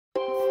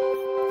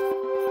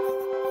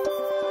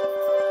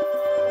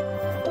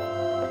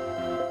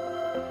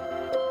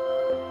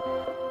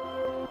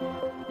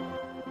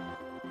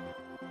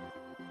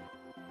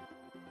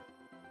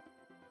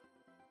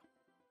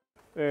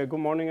Good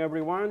morning,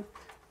 everyone.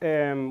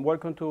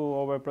 Welcome to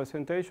our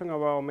presentation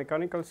about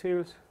mechanical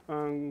seals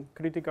and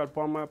critical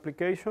pump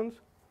applications.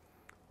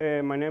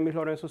 My name is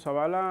Lorenzo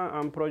Zabala.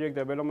 I'm Project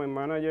Development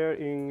Manager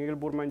in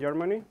Burma,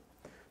 Germany.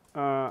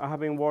 I have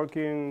been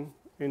working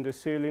in the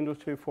seal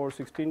industry for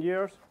 16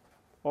 years,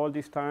 all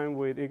this time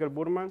with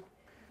Burma,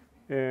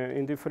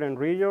 in different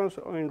regions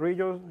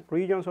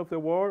of the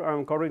world.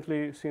 And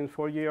currently, since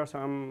 4 years,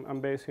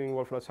 I'm based in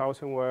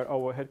Wolfratshausen, where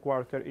our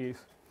headquarters is.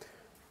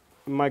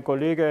 My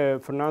colleague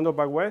Fernando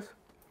Bagüés,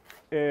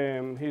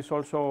 he's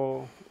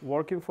also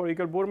working for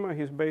Burma.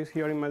 He's based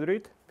here in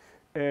Madrid.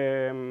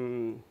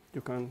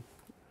 You can.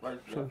 Well,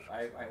 yeah,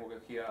 I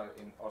work here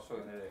also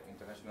in the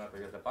International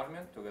Project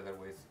Department together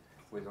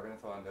with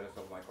Lorenzo and the rest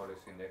of my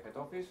colleagues in the head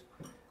office.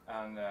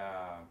 And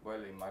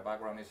well, in my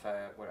background is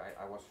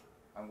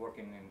I'm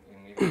working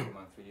in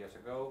Burma 3 years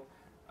ago,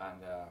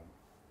 and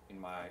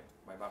in my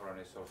background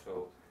is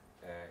also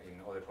in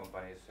other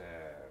companies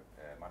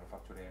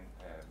manufacturing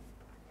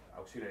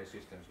auxiliary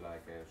systems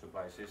like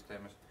supply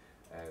systems,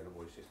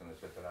 loop systems,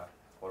 etc.,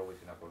 always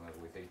in accordance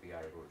with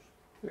API rules.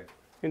 Okay.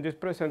 In this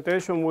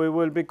presentation, we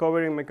will be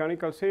covering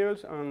mechanical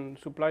seals and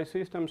supply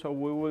systems, so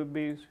we will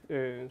be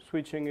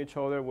switching each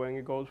other. When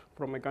it goes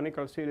from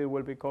mechanical seal, it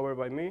will be covered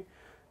by me.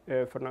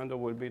 Fernando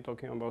will be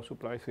talking about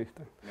supply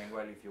system.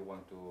 Meanwhile, if you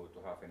want to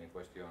have any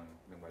question,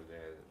 meanwhile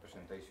the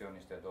presentation,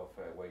 instead of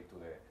wait to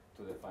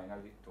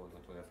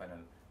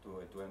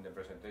end the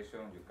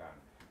presentation, you can.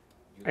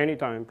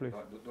 Anytime, please.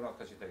 Do not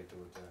hesitate to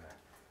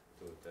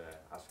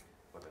ask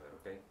whatever,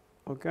 okay?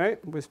 Okay,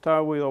 we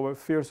start with our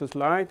first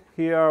slide.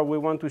 Here we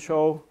want to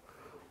show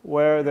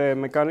where the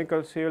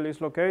mechanical seal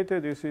is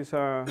located. This is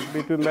a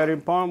between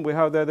bearing pump. We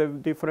have the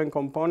different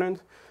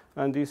components,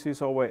 and this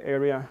is our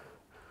area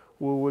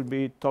we will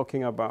be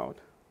talking about.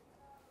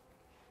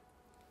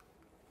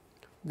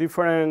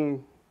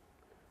 Different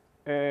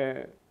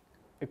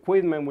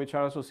equipment which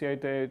are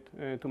associated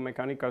to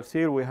mechanical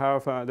seal. We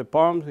have the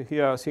pumps,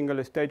 here a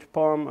single stage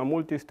pump, a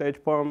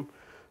multi-stage pump,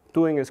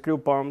 two screw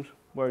pumps,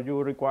 where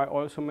you require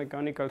also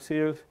mechanical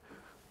seals,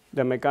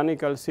 the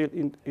mechanical seal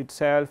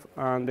itself,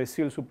 and the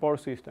seal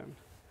support systems.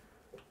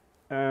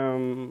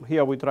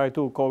 Here we try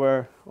to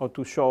cover or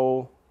to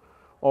show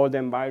all the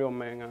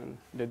environment and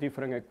the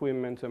different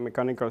equipment and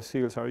mechanical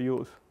seals are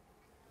used.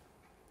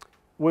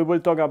 We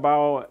will talk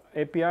about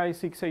API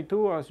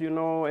 682. As you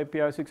know,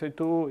 API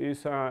 682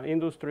 is an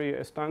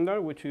industry standard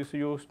which is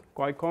used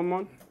quite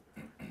common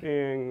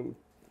in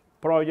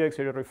projects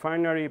in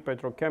refinery,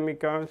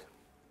 petrochemicals.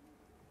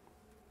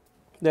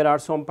 There are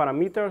some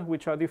parameters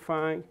which are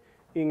defined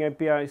in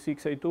API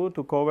 682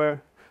 to cover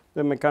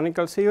the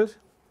mechanical seals.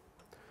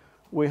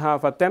 We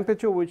have a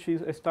temperature which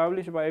is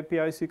established by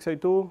API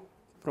 682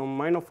 from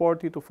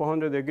 -40 to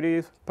 400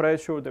 degrees,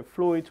 pressure, the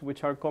fluids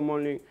which are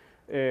commonly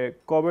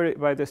covered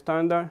by the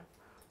standard,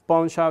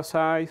 pump shaft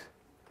size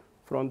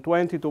from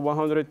 20 to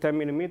 110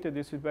 millimeters.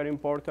 This is very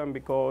important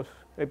because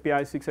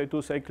API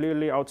 682 say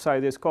clearly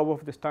outside the scope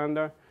of the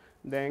standard,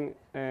 then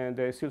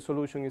the seal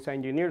solution is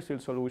engineered seal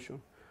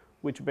solution,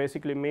 which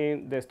basically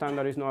means the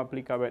standard is not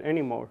applicable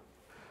anymore.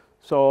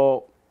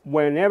 So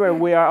whenever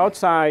we are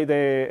outside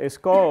the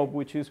scope,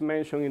 which is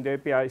mentioned in the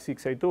API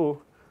 682,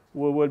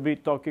 we will be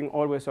talking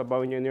always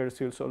about engineered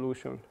seal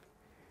solution.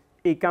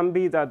 It can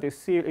be that the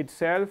seal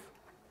itself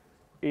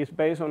is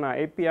based on an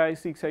API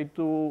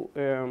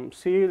 682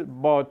 seal,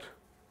 but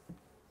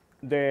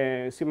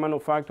the seal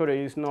manufacturer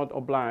is not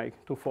obliged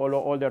to follow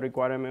all the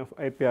requirements of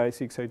API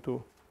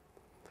 682.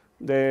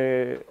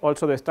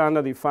 Also the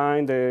standard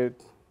defines the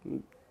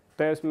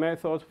test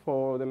methods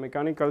for the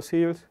mechanical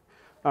seals,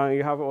 and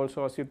you have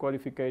also a seal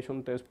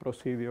qualification test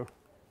procedure.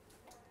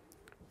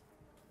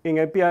 In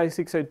API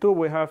 682,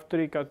 we have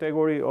 3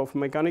 categories of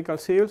mechanical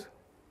seals.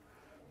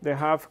 They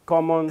have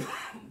common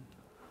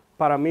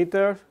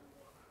parameters,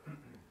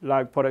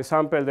 like for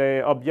example,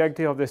 the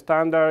objective of the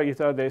standard is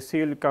that the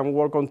seal can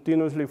work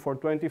continuously for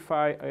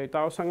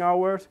 25,000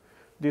 hours.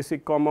 This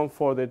is common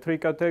for the 3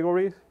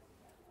 categories.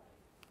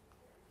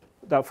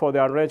 That for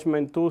the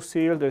arrangement 2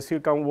 seal, the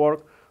seal can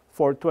work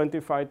for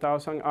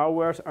 25,000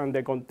 hours, and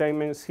the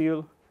containment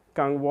seal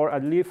can work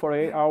at least for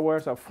 8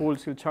 hours at full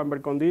seal chamber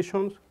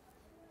conditions.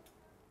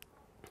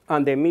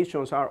 And the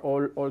emissions are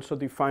also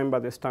defined by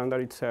the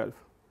standard itself.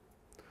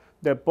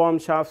 The pump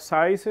shaft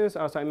sizes,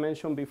 as I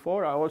mentioned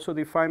before, are also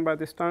defined by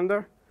the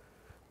standard.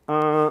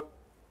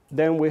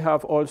 Then we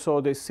have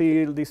also the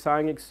seal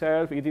design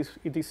itself.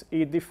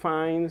 It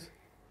defines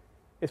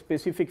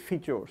specific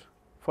features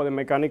for the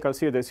mechanical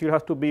seal. The seal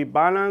has to be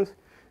balanced.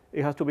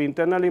 It has to be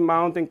internally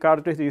mounted,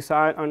 cartridge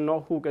design, and no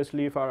hook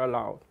sleeve are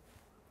allowed.